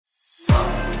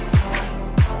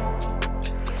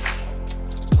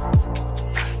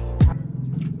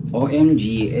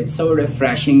OMG, it's so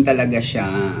refreshing talaga siya.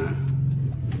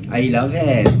 I love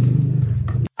it.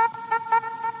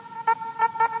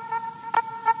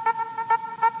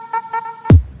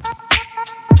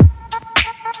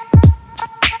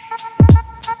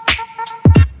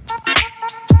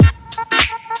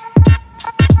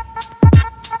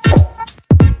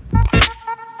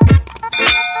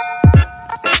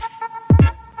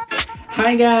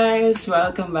 Hi guys!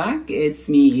 Welcome back!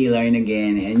 It's me, Ylarn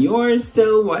again, and you're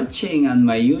still watching on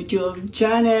my YouTube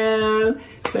channel!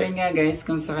 So yun nga guys,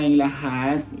 kung sa kayong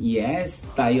lahat, yes,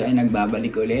 tayo ay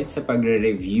nagbabalik ulit sa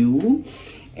pagre-review.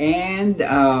 And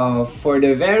for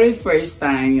the very first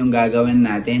time, yung gagawin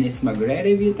natin is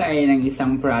magre-review tayo ng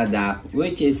isang product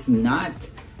which is not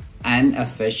an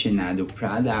aficionado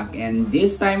product. And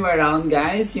this time around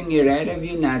guys, yung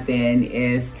i-review natin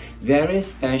is very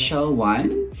special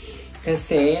one.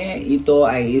 Kasi ito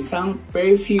ay isang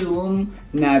perfume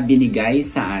na binigay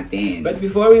sa atin. But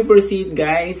before we proceed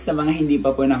guys, sa mga hindi pa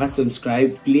po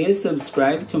nakasubscribe, please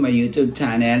subscribe to my YouTube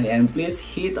channel and please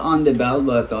hit on the bell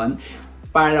button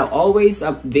para always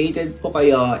updated po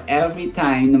kayo every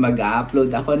time na mag-upload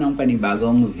ako ng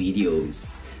panibagong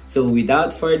videos. So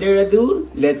without further ado,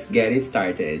 let's get it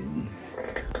started.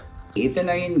 Ito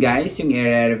na yun guys, yung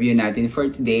i-review natin for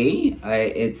today.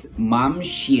 It's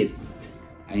Mumchit.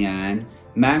 Ayan,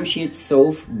 Mumchit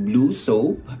Soft Blue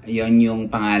Soap. Ayan yung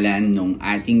pangalan ng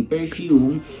ating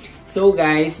perfume. So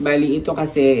guys, bali ito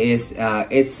kasi is,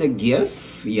 it's a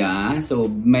gift. Yeah,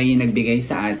 so may nagbigay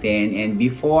sa atin. And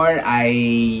before I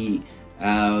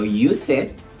use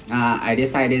it, I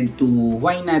decided to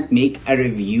why not make a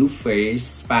review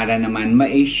first para naman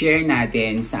ma-share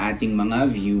natin sa ating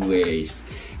mga viewers.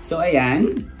 So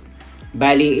ayan,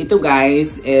 bali ito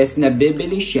guys is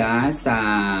nabibili siya sa...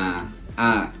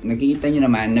 nakikita nyo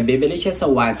naman, nabibili siya sa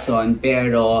Watson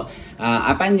pero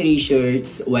upon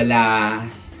research,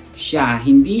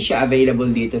 hindi siya available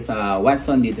dito sa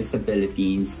Watson dito sa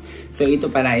Philippines. So ito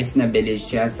pala is nabili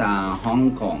siya sa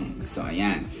Hong Kong. So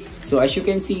ayan. So as you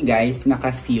can see guys,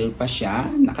 naka-seal pa siya,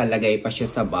 nakalagay pa siya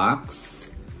sa box.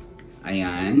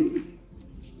 Ayan.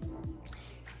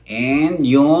 And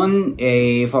yun,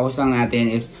 focus lang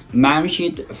natin is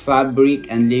Mumchit Fabric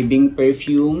and Living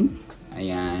Perfume.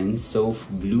 Ayan, soft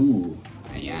blue.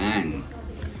 Ayan.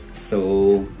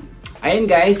 So, ayan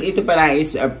guys, ito pala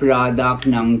is a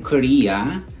product ng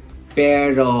Korea.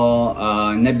 Pero,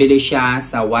 nabili siya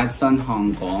sa Watson,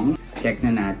 Hong Kong. Check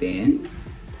na natin.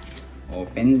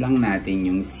 Open lang natin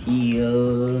yung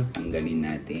seal.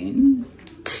 Tanggalin natin.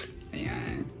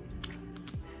 Ayan.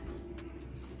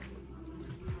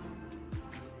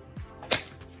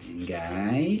 Ayan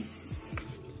guys.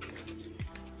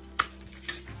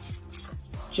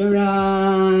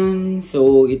 Charan!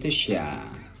 So, ito siya.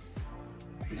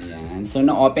 Ayan. So,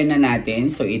 na-open na natin.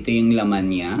 So, ito yung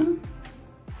laman niya.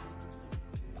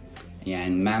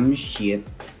 Ayan. Mumchit.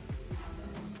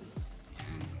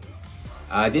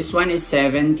 This one is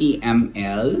 70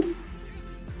 ml.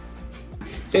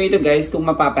 So, ito guys, kung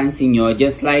mapapansin nyo,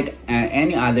 just like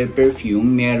any other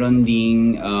perfume, meron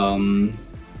ding,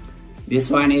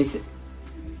 this one is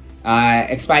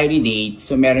expiry date.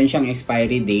 So, meron siyang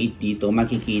expiry date dito.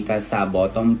 Makikita sa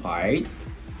bottom part.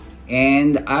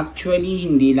 And actually,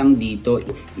 hindi lang dito.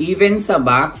 Even sa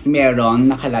box, meron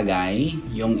nakalagay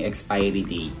yung expiry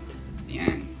date.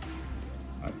 Ayan.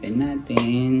 Open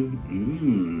natin.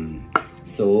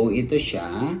 So, ito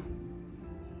siya.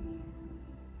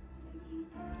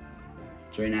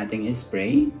 Try natin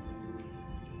i-spray.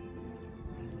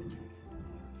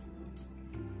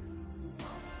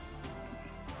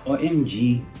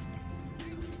 OMG.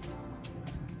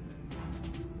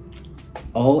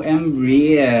 OMG.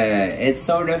 It's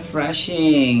so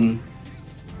refreshing.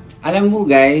 Alam mo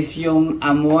guys, yung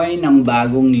amoy ng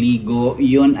bagong ligo,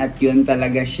 yun at yun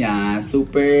talaga siya.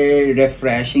 Super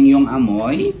refreshing yung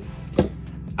amoy.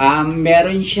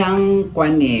 Meron siyang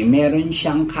meron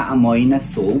siyang kaamoy na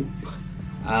soap.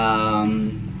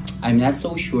 I'm not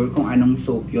so sure kung anong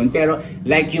soap yun. Pero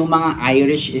like yung mga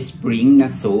Irish Spring na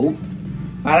soap.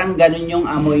 Parang ganun yung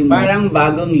amoy mo. Parang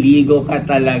bagong ligo ka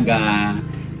talaga.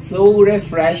 So,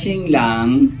 refreshing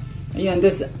lang. Ayun,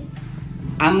 tas,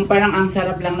 parang ang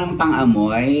sarap lang ng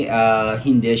pang-amoy.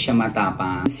 Hindi siya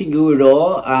matapang.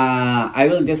 Siguro, I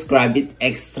will describe it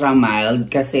extra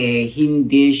mild kasi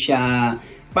hindi siya...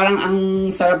 Parang ang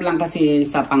sarap lang kasi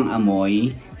sa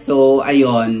pang-amoy. So,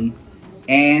 ayun.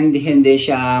 And hindi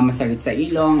siya masakit sa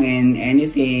ilong and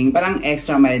anything. Parang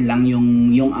extra mild lang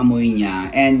yung amoy niya.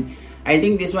 And I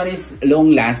think this one is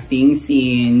long-lasting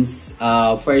since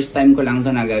first time ko lang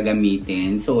ito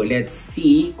nagagamitin. So, let's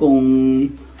see kung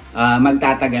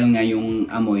magtatagal nga yung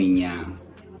amoy niya.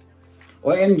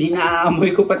 OMG,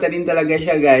 naaamoy ko pa rin talaga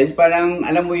siya, guys. Parang,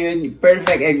 alam mo yun,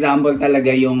 perfect example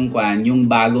talaga yung yung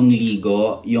bagong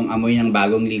ligo, yung amoy ng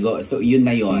bagong ligo. So, yun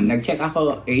na yun. Nag-check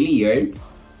ako earlier.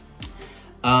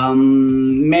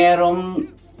 Merong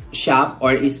shop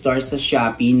or store sa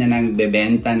Shopee na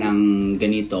nagbebenta ng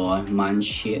ganito,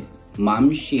 Mumchit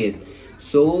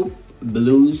soap,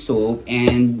 blue soap,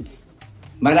 and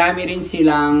marami rin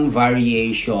silang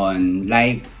variation.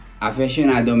 Like,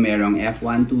 aficionado merong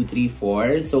F1, 2, 3,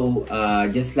 4. So,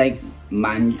 just like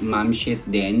Mumchit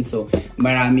din. So,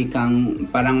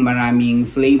 parang maraming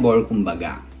flavor,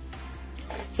 kumbaga.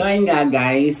 So, ayun nga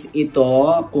guys, ito,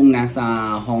 kung nasa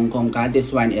Hong Kong ka, this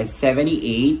one is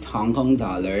 78 Hong Kong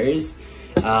dollars.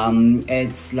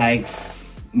 It's like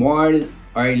more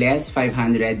or less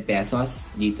 500 pesos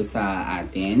dito sa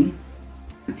atin.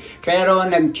 Pero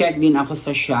nag-check din ako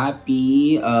sa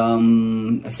Shopee,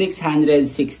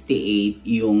 668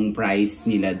 yung price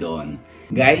nila doon.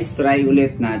 Guys, try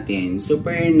ulit natin.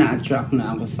 Super na-attract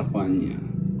na ako sa kanya.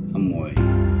 Amoy.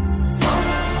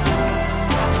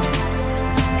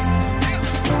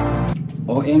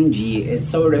 OMG, it's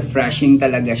so refreshing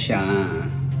talaga siya.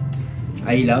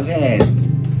 I love it.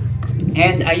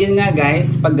 And ayun nga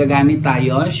guys, pag gagamit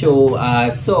tayo,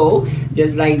 so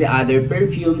just like the other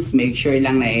perfumes, make sure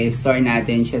lang na i-store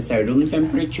natin siya sa room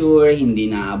temperature, hindi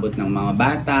naabot ng mga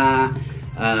bata.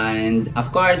 And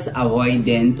of course, avoid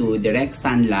din to direct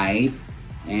sunlight.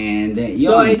 And yun.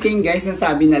 So I think guys,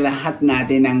 nasabi na lahat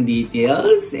natin ng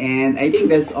details. And I think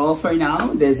that's all for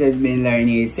now. This has been Ylarn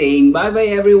saying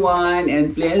bye-bye everyone.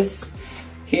 And please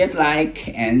hit like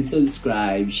and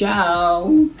subscribe.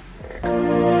 Ciao!